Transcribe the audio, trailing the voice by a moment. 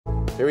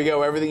Here we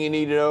go, everything you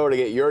need to know to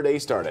get your day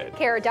started.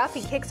 Kara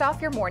Duffy kicks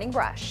off your morning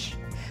rush.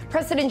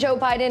 President Joe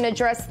Biden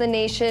addressed the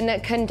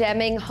nation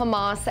condemning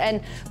Hamas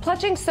and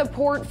pledging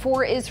support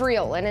for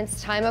Israel in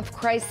its time of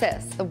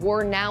crisis. The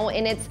war now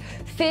in its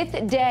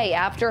 5th day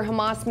after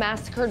Hamas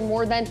massacred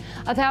more than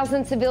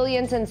 1,000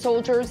 civilians and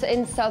soldiers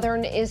in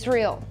southern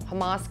Israel.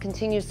 Hamas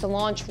continues to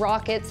launch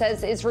rockets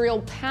as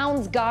Israel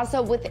pounds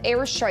Gaza with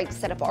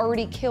airstrikes that have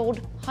already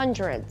killed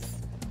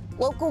hundreds.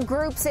 Local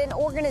groups and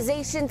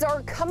organizations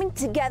are coming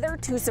together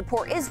to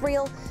support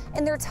Israel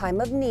in their time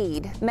of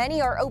need.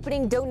 Many are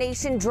opening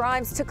donation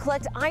drives to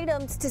collect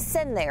items to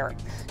send there.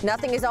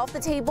 Nothing is off the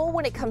table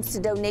when it comes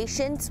to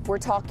donations. We're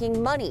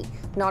talking money,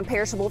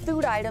 non-perishable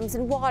food items,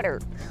 and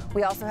water.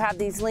 We also have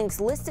these links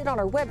listed on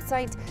our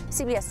website,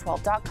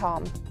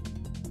 CBS12.com.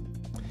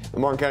 The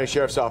Martin County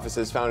Sheriff's Office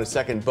has found a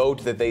second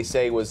boat that they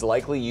say was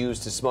likely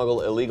used to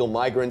smuggle illegal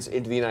migrants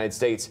into the United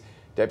States.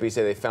 Deputies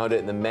say they found it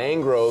in the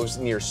mangroves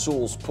near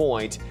Sewell's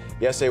Point.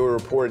 Yesterday, we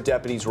reported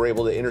deputies were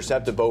able to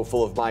intercept a boat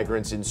full of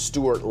migrants in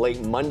Stuart late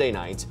Monday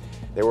night.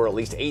 There were at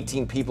least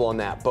 18 people on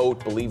that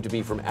boat, believed to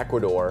be from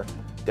Ecuador.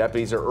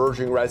 Deputies are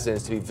urging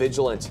residents to be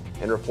vigilant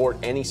and report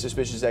any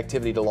suspicious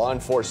activity to law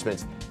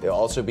enforcement. They'll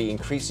also be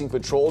increasing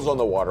patrols on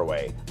the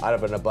waterway out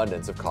of an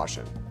abundance of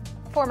caution.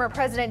 Former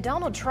President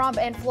Donald Trump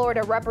and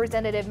Florida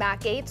Representative Matt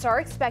Gaetz are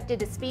expected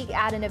to speak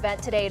at an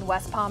event today in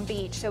West Palm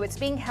Beach. So it's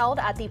being held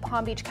at the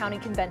Palm Beach County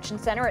Convention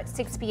Center at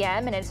 6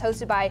 p.m. and it's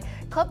hosted by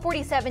Club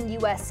 47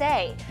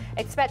 USA.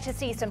 Expect to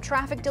see some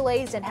traffic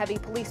delays and heavy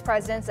police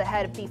presence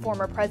ahead of the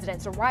former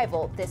president's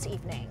arrival this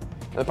evening.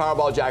 The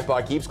Powerball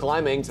jackpot keeps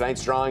climbing.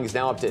 Tonight's drawing is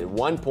now up to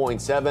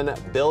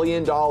 $1.7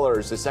 billion,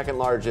 the second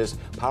largest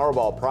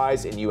Powerball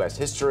prize in U.S.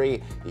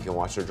 history. You can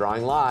watch the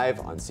drawing live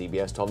on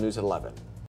CBS 12 News at 11.